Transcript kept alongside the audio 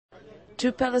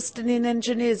Two Palestinian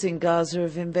engineers in Gaza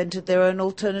have invented their own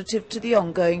alternative to the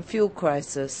ongoing fuel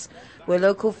crisis, where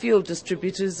local fuel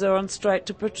distributors are on strike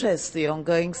to protest the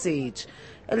ongoing siege.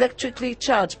 Electrically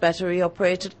charged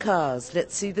battery-operated cars.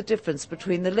 Let's see the difference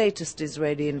between the latest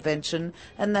Israeli invention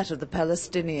and that of the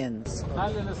Palestinians.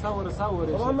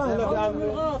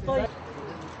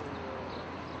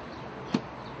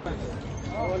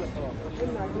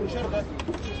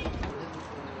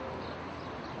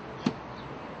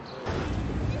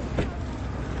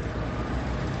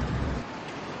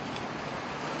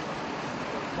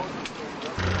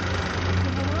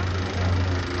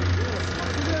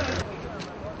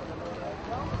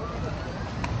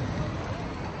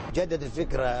 جدد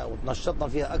الفكرة وتنشطنا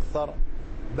فيها أكثر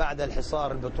بعد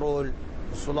الحصار البترول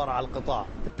والسولار على القطاع.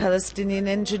 The Palestinian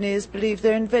engineers believe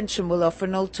their invention will offer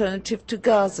an alternative to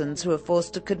Gazans who are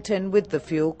forced to contend with the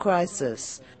fuel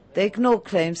crisis. They ignore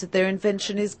claims that their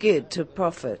invention is geared to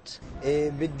profit.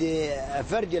 بدي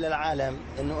أفرجي للعالم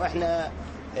إنه إحنا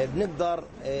بنقدر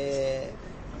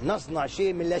نصنع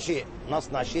شيء من لا شيء،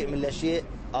 نصنع شيء من لا شيء،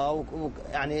 أو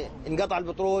يعني انقطع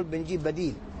البترول بنجيب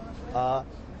بديل.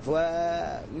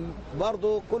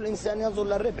 فبرضه كل إنسان ينظر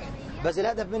للربح، بس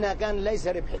الهدف منها كان ليس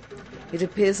ربحي. It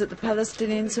appears that the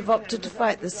Palestinians have opted to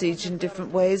fight the siege in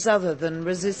different ways other than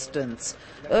resistance.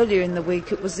 Earlier in the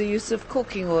week it was the use of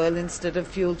cooking oil instead of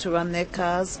fuel to run their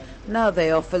cars. Now they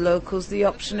offer locals the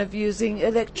option of using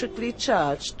electrically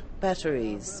charged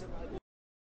batteries.